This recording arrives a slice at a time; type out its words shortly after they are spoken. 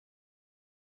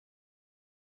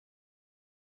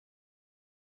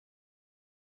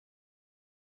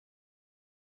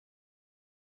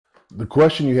The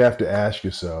question you have to ask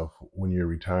yourself when you're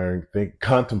retiring,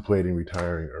 contemplating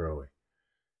retiring early.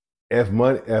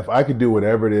 If I could do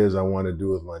whatever it is I want to do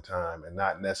with my time and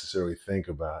not necessarily think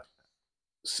about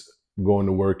going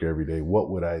to work every day, what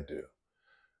would I do?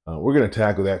 We're going to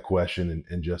tackle that question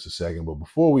in just a second. But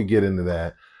before we get into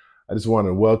that, I just want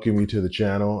to welcome you to the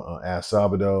channel, Ask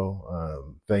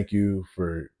Sabado. Thank you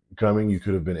for coming. You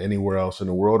could have been anywhere else in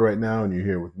the world right now, and you're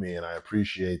here with me, and I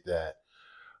appreciate that.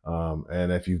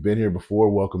 And if you've been here before,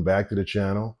 welcome back to the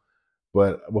channel.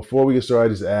 But before we get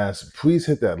started, I just ask, please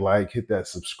hit that like, hit that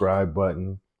subscribe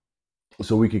button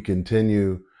so we can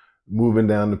continue moving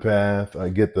down the path,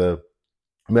 get the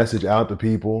message out to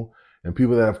people, and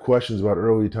people that have questions about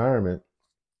early retirement,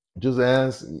 just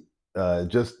ask,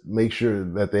 just make sure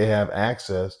that they have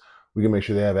access. We can make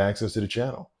sure they have access to the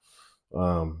channel.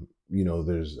 I'll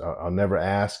never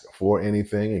ask for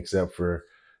anything except for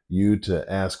you to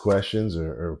ask questions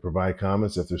or provide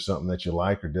comments if there's something that you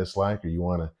like or dislike, or you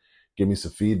want to give me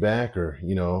some feedback, or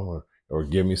or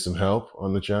give me some help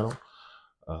on the channel.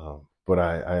 But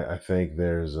I think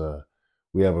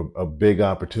we have a big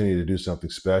opportunity to do something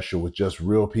special with just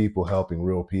real people helping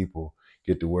real people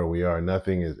get to where we are.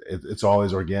 It's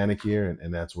always organic here,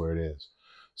 and that's where it is.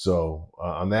 So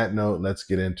on that note, let's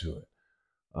get into it.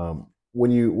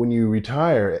 When you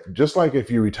retire, just like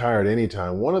if you retire at any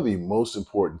time, one of the most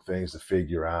important things to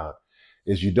figure out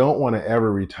is you don't want to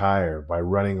ever retire by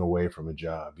running away from a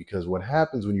job, because what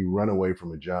happens when you run away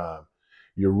from a job,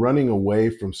 you're running away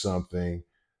from something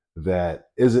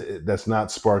that's not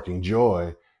sparking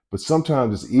joy. But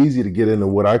sometimes it's easy to get into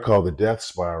what I call the death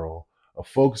spiral of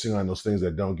focusing on those things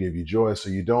that don't give you joy, so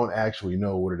you don't actually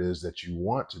know what it is that you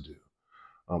want to do.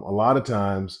 A lot of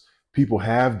times people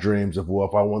have dreams of, well,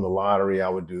 if I won the lottery, I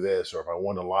would do this, or if I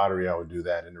won the lottery, I would do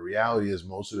that. And the reality is,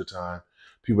 most of the time,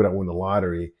 people that win the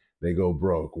lottery, they go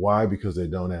broke. Why? Because they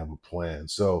don't have a plan.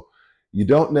 So you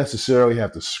don't necessarily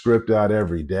have to script out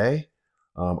every day.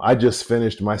 I just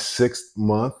finished my 6th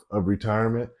month of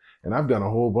retirement, and I've done a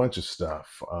whole bunch of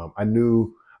stuff. I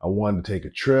knew I wanted to take a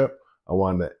trip. I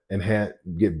wanted to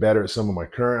get better at some of my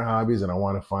current hobbies, and I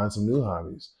want to find some new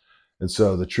hobbies. And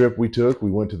so the trip we took, we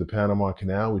went to the Panama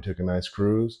Canal. We took a nice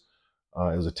cruise.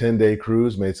 It was a 10-day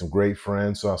cruise, made some great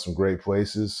friends, saw some great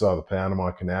places, saw the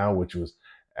Panama Canal, which was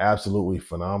absolutely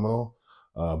phenomenal.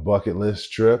 Bucket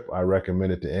list trip. I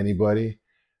recommend it to anybody.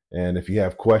 And if you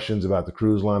have questions about the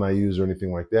cruise line I use or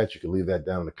anything like that, you can leave that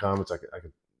down in the comments. I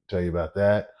could tell you about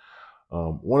that.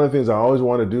 One of the things I always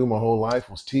wanted to do my whole life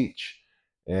was teach.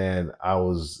 And I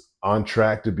was on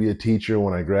track to be a teacher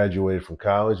when I graduated from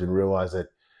college, and realized that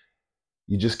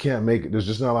you just can't make it. There's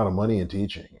just not a lot of money in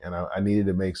teaching. And I needed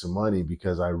to make some money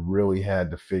because I really had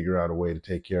to figure out a way to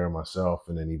take care of myself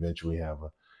and then eventually have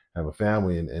a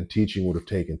family. And teaching would have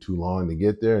taken too long to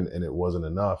get there, and it wasn't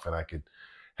enough. And I could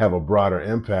have a broader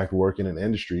impact working in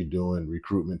industry, doing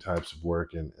recruitment types of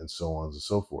work and so on and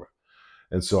so forth.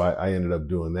 And so I ended up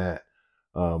doing that.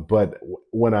 But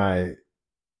when I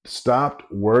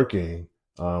stopped working,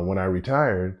 when I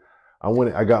retired,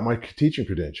 I got my teaching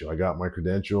credential. I got my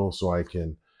credential so I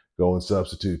can go and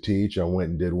substitute teach. I went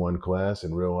and did one class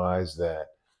and realized that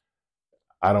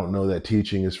I don't know that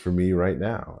teaching is for me right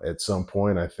now. At some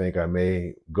point, I think I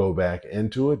may go back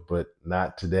into it, but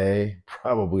not today,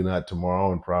 probably not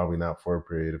tomorrow, and probably not for a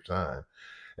period of time.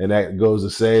 And that goes to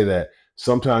say that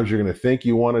sometimes you're going to think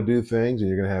you want to do things and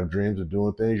you're going to have dreams of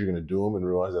doing things. You're going to do them and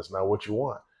realize that's not what you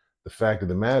want. The fact of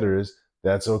the matter is,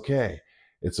 that's okay.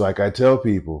 It's like I tell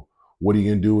people, what are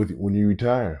you going to do when you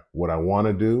retire? What I want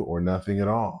to do, or nothing at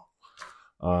all.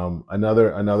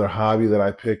 Another hobby that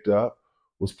I picked up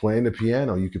was playing the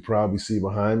piano. You could probably see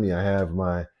behind me, I have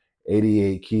my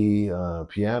 88 key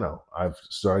piano. I've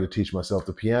started to teach myself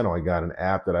the piano. I got an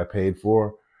app that I paid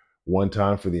for one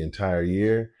time for the entire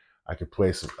year. I could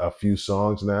play a few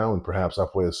songs now, and perhaps I'll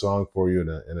play a song for you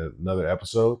in another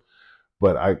episode.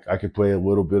 But I could play a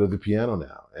little bit of the piano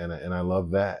now, and I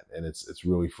love that, and it's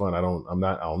really fun.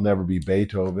 I'll never be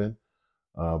Beethoven,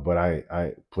 but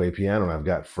I play piano, and I've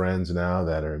got friends now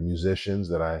that are musicians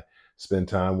that I spend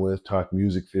time with, talk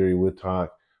music theory with,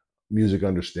 talk music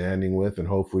understanding with, and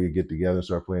hopefully get together and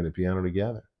start playing the piano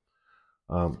together.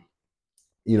 Um,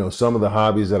 some of the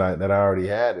hobbies that I already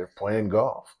had are playing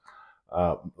golf.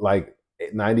 Like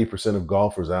 90% of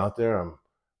golfers out there, I'm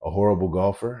a horrible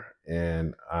golfer,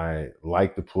 and I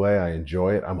like to play. I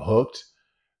enjoy it. I'm hooked.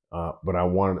 But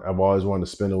I've always wanted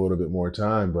to spend a little bit more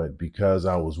time, but because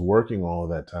I was working all of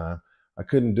that time, I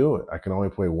couldn't do it. I can only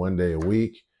play one day a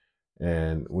week.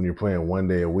 And when you're playing one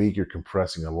day a week, you're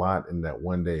compressing a lot in that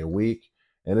one day a week,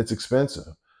 and it's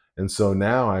expensive. And so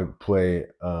now I play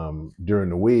during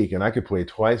the week, and I could play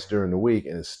twice during the week,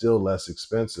 and it's still less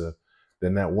expensive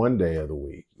than that one day of the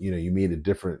week. You meet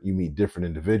different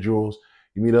individuals,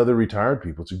 you meet other retired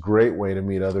people. It's a great way to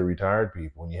meet other retired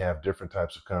people, and you have different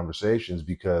types of conversations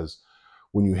because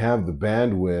when you have the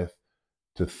bandwidth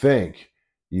to think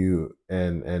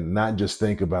and not just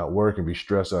think about work and be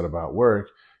stressed out about work,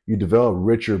 you develop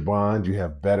richer bonds, you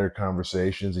have better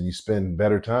conversations, and you spend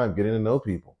better time getting to know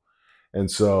people. And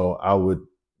so I would,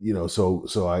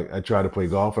 I try to play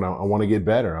golf, and I want to get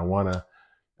better.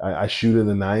 I shoot in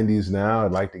the 90s now.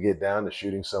 I'd like to get down to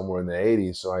shooting somewhere in the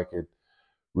 80s so I could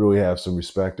really have some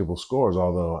respectable scores.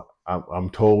 Although I'm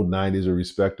told 90s are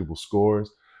respectable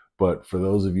scores. But for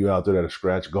those of you out there that are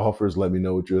scratch golfers, let me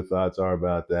know what your thoughts are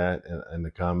about that in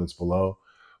the comments below.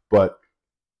 But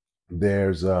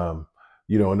there's, another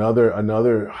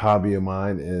hobby of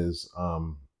mine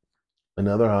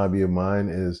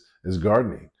is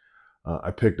gardening.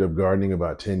 I picked up gardening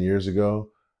about 10 years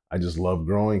ago. I just love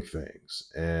growing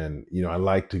things. And, I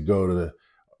like to go to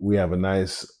we have a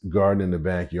nice garden in the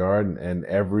backyard, and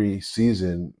every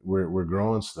season we're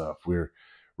growing stuff.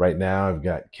 Right now I've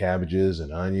got cabbages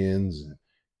and onions and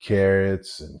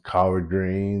carrots and collard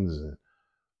greens and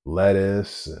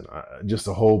lettuce and just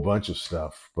a whole bunch of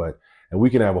stuff. And we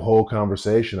can have a whole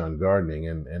conversation on gardening,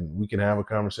 and we can have a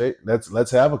conversation.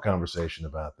 Let's have a conversation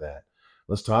about that.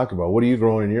 Let's talk about what are you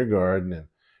growing in your garden, and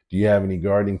do you have any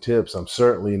gardening tips? I'm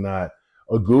certainly not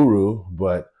a guru,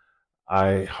 but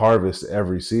I harvest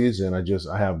every season.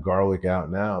 I have garlic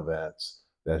out now that's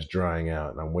drying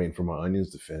out, and I'm waiting for my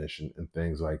onions to finish and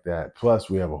things like that. Plus,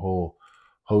 we have a whole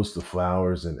host of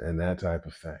flowers and that type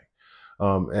of thing.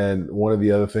 And one of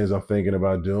the other things I'm thinking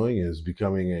about doing is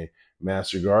becoming a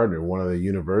master gardener. One of the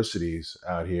universities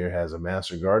out here has a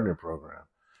master gardener program.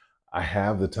 I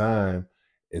have the time.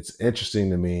 It's interesting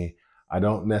to me. I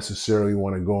don't necessarily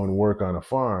want to go and work on a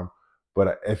farm,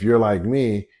 but if you're like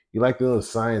me, you like to know the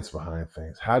science behind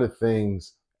things. How do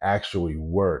things actually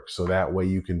work? So that way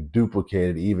you can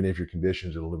duplicate it, even if your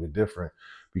conditions are a little bit different,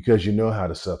 because you know how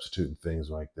to substitute and things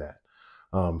like that.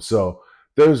 So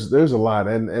there's a lot,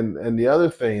 and the other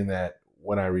thing that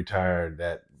when I retired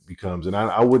that becomes, and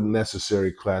I wouldn't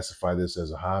necessarily classify this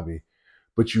as a hobby,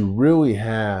 but you really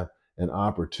have an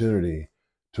opportunity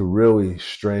to really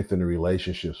strengthen the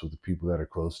relationships with the people that are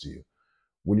close to you.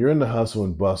 When you're in the hustle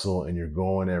and bustle and you're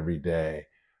going every day,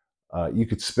 you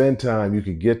could spend time, you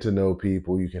could get to know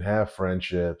people, you can have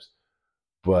friendships,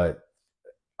 but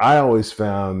I always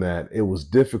found that it was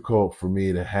difficult for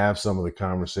me to have some of the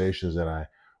conversations that I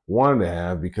wanted to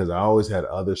have because I always had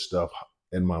other stuff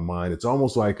in my mind. It's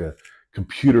almost like a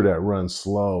computer that runs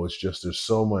slow. It's just there's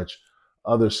so much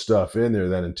other stuff in there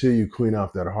that until you clean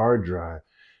off that hard drive,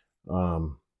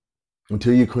 um,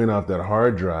 until you clean off that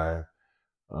hard drive,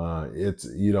 it's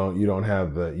you don't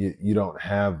have the you don't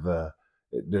have the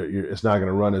it's not going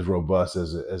to run as robust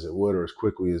as it would or as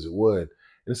quickly as it would.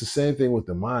 And it's the same thing with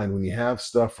the mind when you have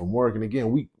stuff from work. And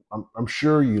again, I'm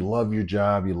sure you love your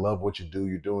job, you love what you do,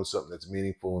 you're doing something that's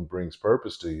meaningful and brings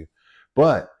purpose to you.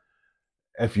 But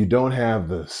if you don't have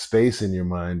the space in your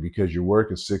mind because you're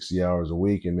working 60 hours a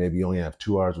week and maybe you only have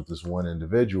 2 hours with this one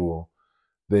individual,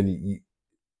 then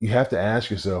you have to ask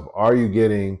yourself, are you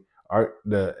getting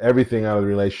everything out of the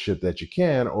relationship that you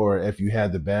can, or if you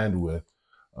had the bandwidth,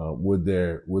 would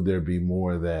there be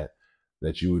more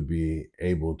that you would be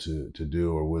able to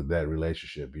do, or would that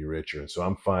relationship be richer? And so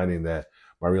I'm finding that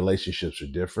my relationships are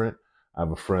different. I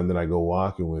have a friend that I go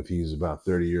walking with. He's about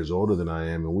 30 years older than I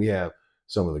am, and we have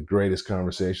some of the greatest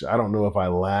conversations. I don't know if I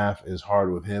laugh as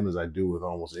hard with him as I do with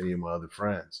almost any of my other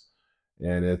friends,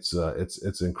 and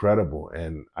it's incredible.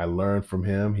 And I learn from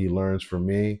him, he learns from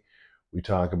me. We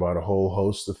talk about a whole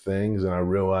host of things, and I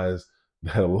realize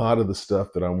that a lot of the stuff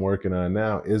that I'm working on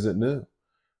now isn't new.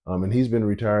 And he's been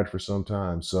retired for some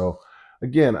time. So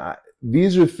again,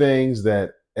 these are things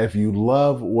that if you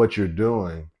love what you're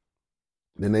doing,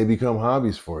 then they become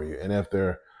hobbies for you. And if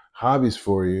they're hobbies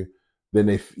for you,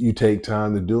 then you take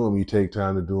time to do them. You take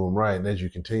time to do them right. And as you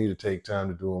continue to take time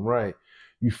to do them right,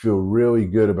 you feel really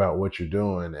good about what you're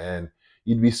doing. And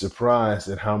you'd be surprised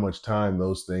at how much time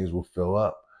those things will fill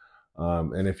up.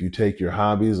 And if you take your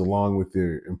hobbies along with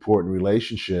your important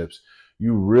relationships,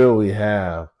 you really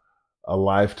have a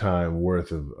lifetime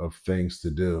worth of things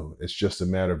to do. It's just a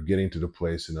matter of getting to the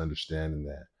place and understanding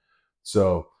that.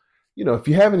 So, if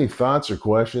you have any thoughts or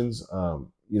questions,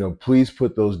 please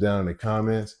put those down in the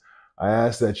comments. I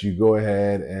ask that you go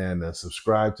ahead and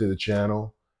subscribe to the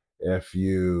channel. If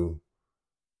you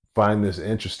find this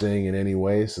interesting in any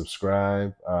way,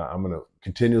 subscribe. I'm going to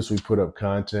continuously put up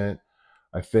content.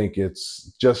 I think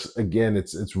it's just, again,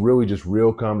 it's really just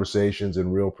real conversations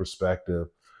and real perspective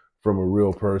from a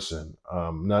real person.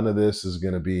 None of this is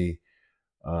going to be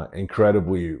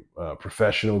incredibly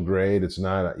professional grade. It's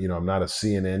not, I'm not a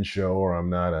CNN show, or I'm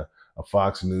not a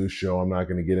Fox News show. I'm not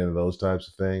going to get into those types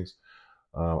of things.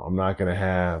 I'm not going to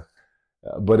have,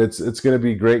 but it's going to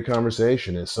be great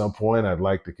conversation. At some point, I'd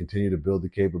like to continue to build the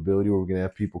capability where we're going to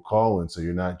have people call in, so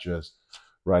you're not just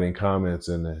writing comments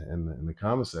in the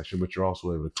comment section, but you're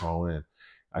also able to call in.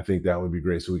 I think that would be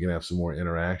great, so we can have some more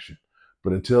interaction.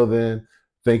 But until then,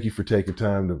 thank you for taking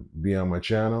time to be on my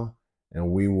channel, and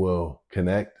we will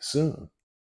connect soon.